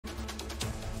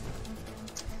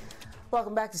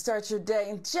Welcome back to Start Your Day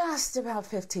in just about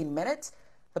 15 minutes.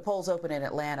 The polls open in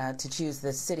Atlanta to choose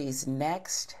the city's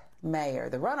next mayor.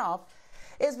 The runoff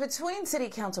is between City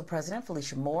Council President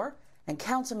Felicia Moore and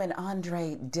Councilman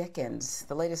Andre Dickens.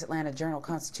 The latest Atlanta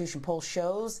Journal-Constitution poll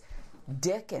shows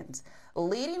Dickens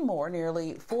leading Moore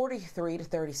nearly 43 to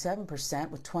 37%,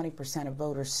 with 20% of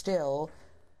voters still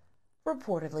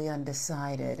reportedly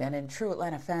undecided. And in true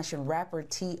Atlanta fashion, rapper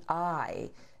T.I.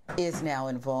 is now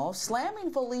involved,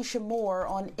 slamming Felicia Moore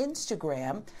on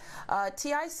Instagram.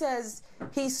 T.I. says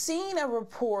he's seen a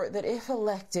report that if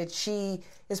elected, she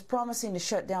is promising to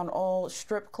shut down all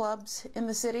strip clubs in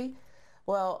the city.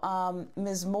 Well,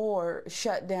 Ms. Moore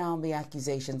shut down the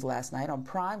accusations last night on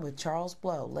Prime with Charles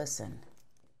Blow. Listen.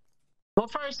 Well,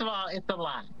 first of all, it's a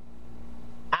lie.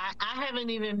 I haven't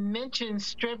even mentioned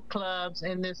strip clubs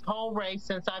in this whole race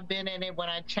since I've been in it when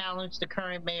I challenged the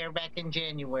current mayor back in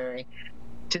January.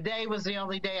 Today was the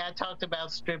only day I talked about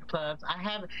strip clubs.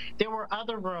 There were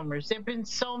other rumors. There have been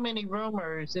so many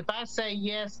rumors. If I say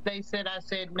yes, they said I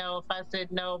said no. If I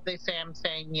said no, they say I'm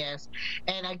saying yes.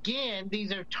 And again,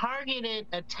 these are targeted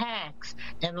attacks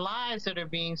and lies that are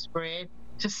being spread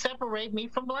to separate me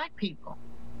from Black people.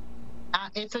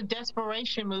 It's a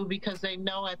desperation move because they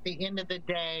know at the end of the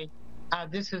day,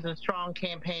 this is a strong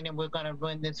campaign and we're going to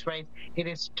win this race. It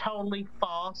is totally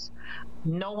false.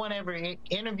 No one ever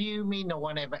interviewed me. No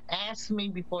one ever asked me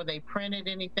before they printed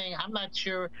anything. I'm not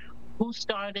sure who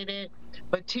started it,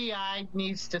 but T.I.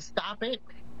 needs to stop it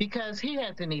because he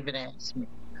hasn't even asked me.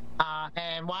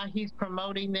 And why he's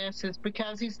promoting this is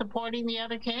because he's supporting the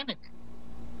other candidate.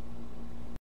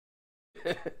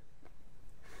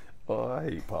 Oh, I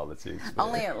hate politics, man.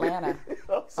 Only Atlanta.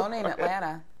 Only in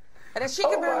Atlanta. And she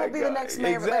could very well be the next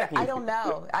mayor of Atlanta. I don't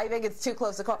know. I think it's too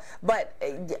close to call. But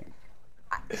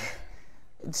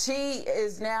she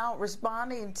is now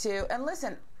responding to, and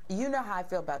listen, you know how I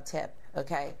feel about Tip,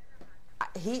 okay?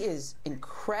 He is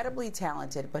incredibly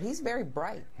talented, but he's very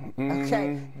bright,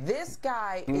 okay? This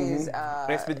guy is...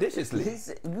 expeditiously.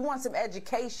 You want some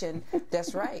education,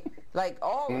 that's right. Like,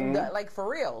 like for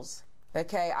reals.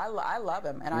 Okay, I love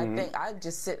him, and I think I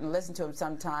just sit and listen to him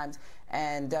sometimes,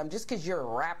 and just because you're a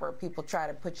rapper, people try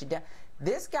to put you down.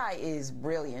 This guy is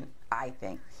brilliant, I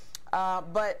think.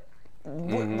 But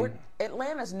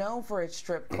Atlanta's known for its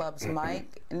strip clubs,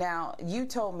 Mike. Now, you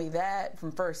told me that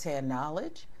from firsthand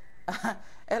knowledge.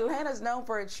 Atlanta's known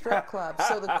for its strip clubs,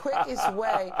 so the quickest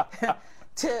way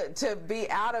to be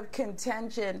out of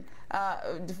contention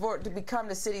to become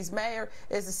the city's mayor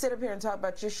is to sit up here and talk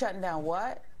about you're shutting down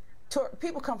what?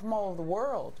 People come from all over the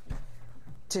world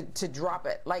to drop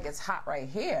it like it's hot right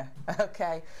here.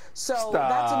 Okay, so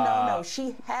that's a no-no.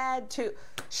 She had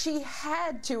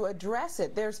to address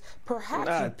it. There's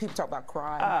perhaps people talk about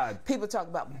crime. People talk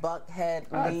about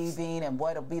Buckhead leaving and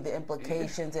what'll be the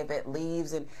implications if it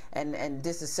leaves and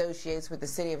disassociates with the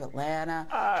city of Atlanta.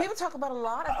 People talk about a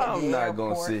lot of things. I'm not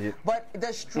gonna see it. But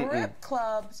the strip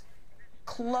clubs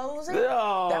closing?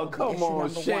 Oh, come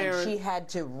on, Sharon. One. She had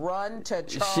to run to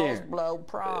Charles Blow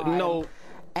Prime. No,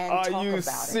 and are talk you about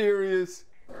serious?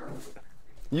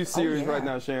 You serious right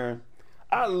now, Sharon?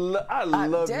 I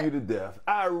love you to death.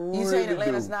 I really do. You saying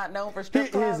Atlanta's not known for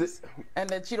strip clubs, and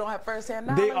that you don't have firsthand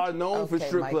knowledge? They are known for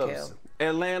strip clubs.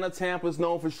 Atlanta, Tampa's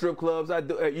known for strip clubs.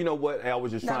 You know what? I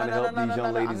was just trying to help these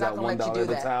young ladies out $1 at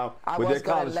a time with their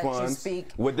college funds.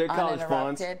 With their college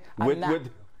funds.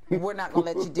 We're not going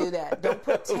to let you do that. Don't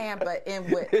put Tampa in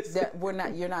with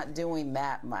that. You're not doing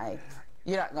that, Mike.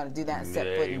 You're not going to do that and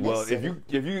set foot in this city.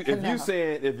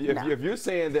 if you're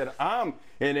saying that I'm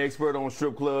an expert on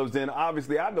strip clubs, then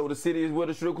obviously I know the city is where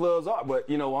the strip clubs are. But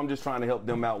you know, I'm just trying to help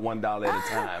them out $1 at a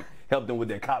time, help them with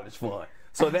their college fund.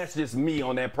 So that's just me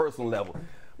on that personal level.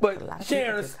 But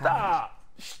Sharon, stop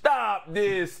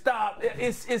this.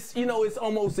 It's you know, it's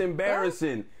almost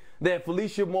embarrassing that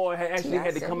Felicia Moore actually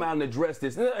had to come out and address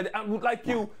this. Like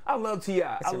you, I love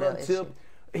T.I. I love Tip.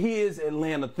 He is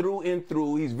Atlanta through and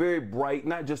through. He's very bright,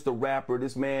 not just a rapper.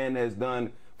 This man has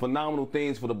done phenomenal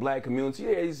things for the Black community.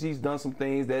 Yeah, he's done some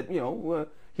things that, you know,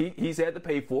 he's had to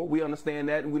pay for. We understand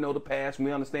that, and we know the past, and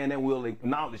we understand that, and we'll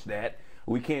acknowledge that.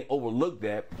 We can't overlook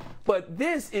that. But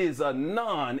this is a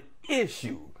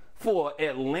non-issue for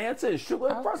Atlanta.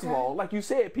 Okay. First of all, like you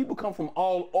said, people come from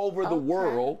all over the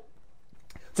world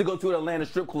to go to the Atlanta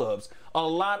strip clubs. A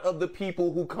lot of the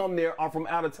people who come there are from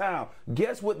out of town.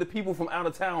 Guess what the people from out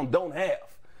of town don't have?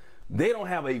 They don't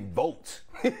have a vote.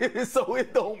 So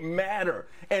it don't matter.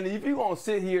 And if you're going to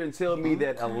sit here and tell me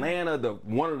that Atlanta,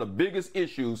 one of the biggest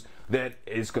issues that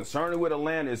is concerning with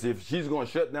Atlanta is if she's going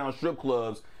to shut down strip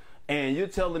clubs, And you're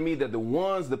telling me that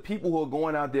the people who are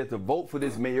going out there to vote for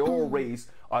this mayoral race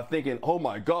are thinking, oh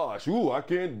my gosh, I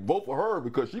can't vote for her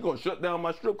because she's going to shut down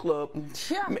my strip club.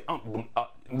 Yeah.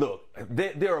 Look,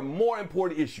 there are more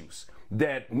important issues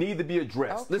that need to be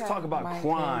addressed. Okay, Let's talk about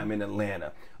crime in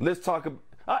Atlanta. Let's talk about,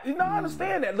 I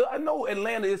understand that. Look, I know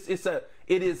Atlanta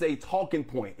it is a talking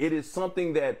point. It is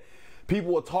something that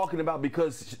people are talking about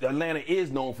because Atlanta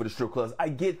is known for the strip clubs. I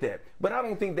get that. But I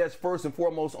don't think that's first and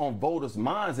foremost on voters'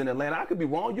 minds in Atlanta. I could be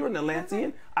wrong. You're an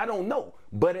Atlantean. I don't know.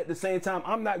 But at the same time,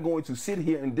 I'm not going to sit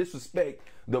here and disrespect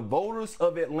the voters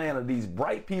of Atlanta, these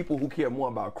bright people who care more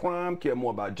about crime, care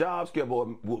more about jobs, care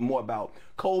more about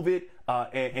COVID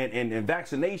and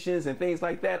vaccinations and things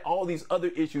like that. All these other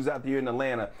issues out here in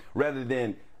Atlanta, rather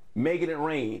than making it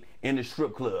rain in the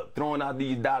strip club, throwing out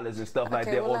these dollars and stuff like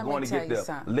that, or going to get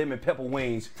the lemon pepper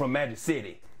wings from Magic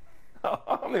City.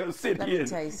 I'm going to sit here.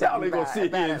 Y'all ain't going to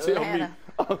sit here and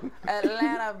tell me.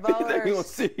 Atlanta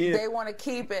voters, they want to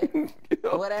keep it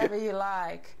whatever you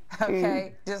like,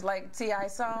 okay? Just like T.I.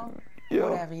 song. Yeah.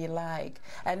 Whatever you like.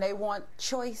 And they want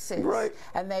choices. Right.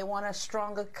 And they want a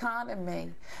strong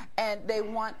economy. And they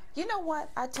want, you know what?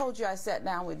 I told you I sat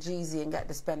down with Jeezy and got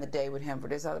to spend the day with him for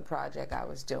this other project I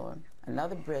was doing.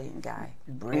 Another brilliant guy.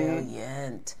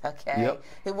 Brilliant. Okay? Yep.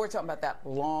 And we're talking about that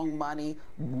long money,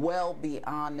 well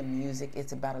beyond the music.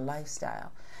 It's about a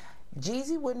lifestyle.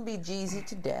 Jeezy wouldn't be Jeezy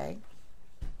today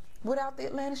without the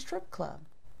Atlanta Strip Club.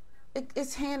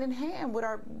 It's hand in hand with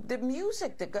the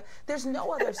music. There's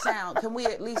no other sound. Can we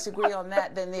at least agree on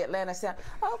that than the Atlanta sound?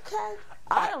 Okay.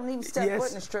 I don't even step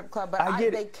foot in a strip club, but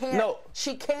they can't. No,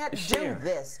 she can't do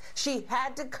this. She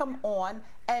had to come on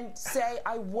and say,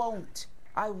 I won't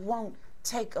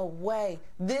take away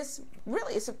this.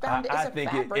 Really, it's a foundation. I think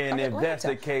if that's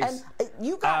the case, and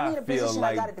you got me in a position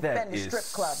like I got to defend the strip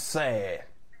club. Sad.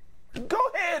 Go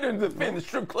ahead and defend the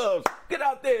strip clubs. Get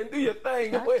out there and do your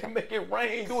thing. Go ahead and make it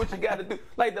rain. Do what you got to do.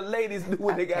 Like the ladies do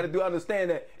what they got to do. I understand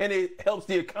that. And it helps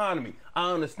the economy.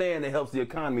 I understand it helps the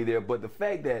economy there. But the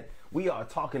fact that we are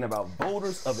talking about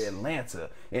voters of Atlanta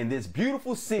in this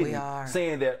beautiful city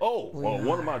saying that,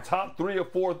 one of my top 3 or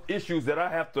 4 issues that I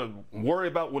have to worry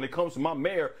about when it comes to my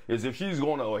mayor is if she's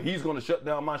going to or he's going to shut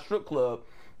down my strip club.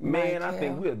 Man, I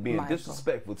think we're being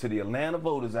disrespectful to the Atlanta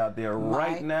voters out there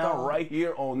right now, right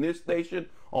here on this station,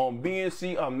 on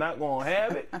BNC. I'm not going to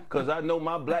have it because I know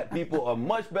my black people are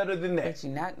much better than that. But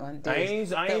you're not going to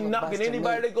do I ain't knocking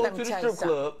anybody that goes to the strip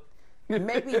club.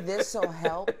 Maybe this will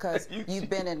help because you've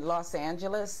been in Los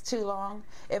Angeles too long.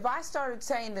 If I started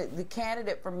saying that the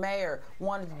candidate for mayor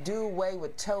wanted to do away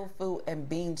with tofu and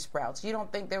bean sprouts, you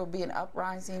don't think there would be an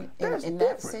uprising in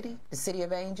that city, the city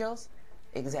of angels?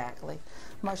 Exactly.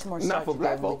 Much more so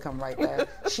today when we come right there.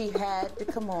 She had to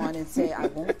come on and say, I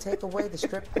won't take away the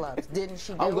strip clubs. Didn't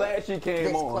she do I'm glad she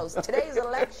came on. Close. Today's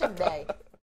election day.